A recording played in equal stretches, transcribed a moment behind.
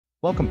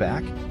Welcome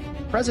back.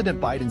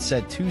 President Biden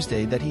said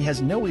Tuesday that he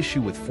has no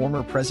issue with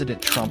former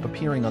President Trump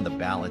appearing on the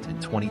ballot in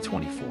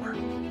 2024.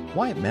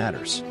 Why it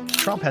matters.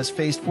 Trump has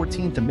faced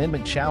 14th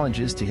Amendment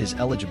challenges to his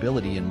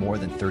eligibility in more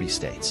than 30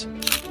 states.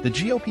 The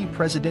GOP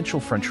presidential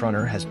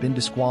frontrunner has been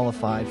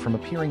disqualified from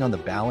appearing on the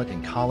ballot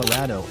in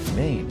Colorado and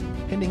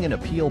Maine, pending an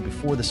appeal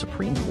before the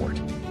Supreme Court.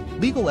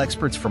 Legal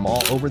experts from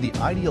all over the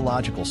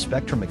ideological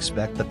spectrum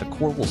expect that the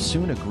court will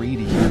soon agree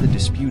to hear the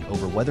dispute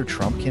over whether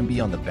Trump can be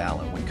on the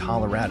ballot when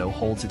Colorado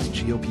holds its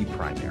GOP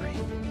primary.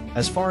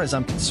 As far as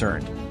I'm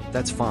concerned,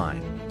 that's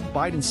fine,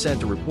 Biden said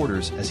to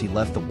reporters as he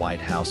left the White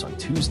House on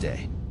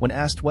Tuesday, when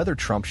asked whether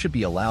Trump should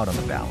be allowed on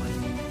the ballot.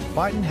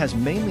 Biden has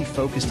mainly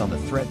focused on the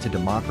threat to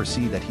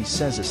democracy that he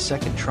says a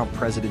second Trump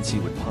presidency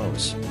would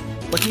pose,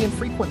 but he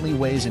infrequently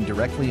weighs in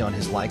directly on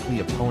his likely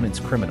opponent's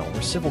criminal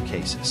or civil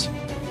cases.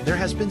 There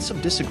has been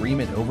some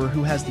disagreement over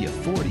who has the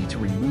authority to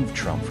remove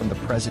Trump from the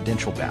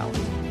presidential ballot.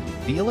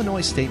 The Illinois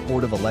State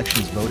Board of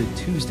Elections voted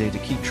Tuesday to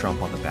keep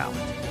Trump on the ballot.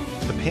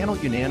 The panel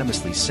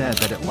unanimously said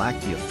that it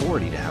lacked the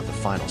authority to have the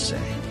final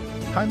say.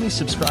 Kindly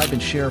subscribe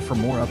and share for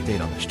more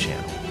update on this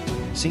channel.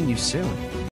 Seeing you soon.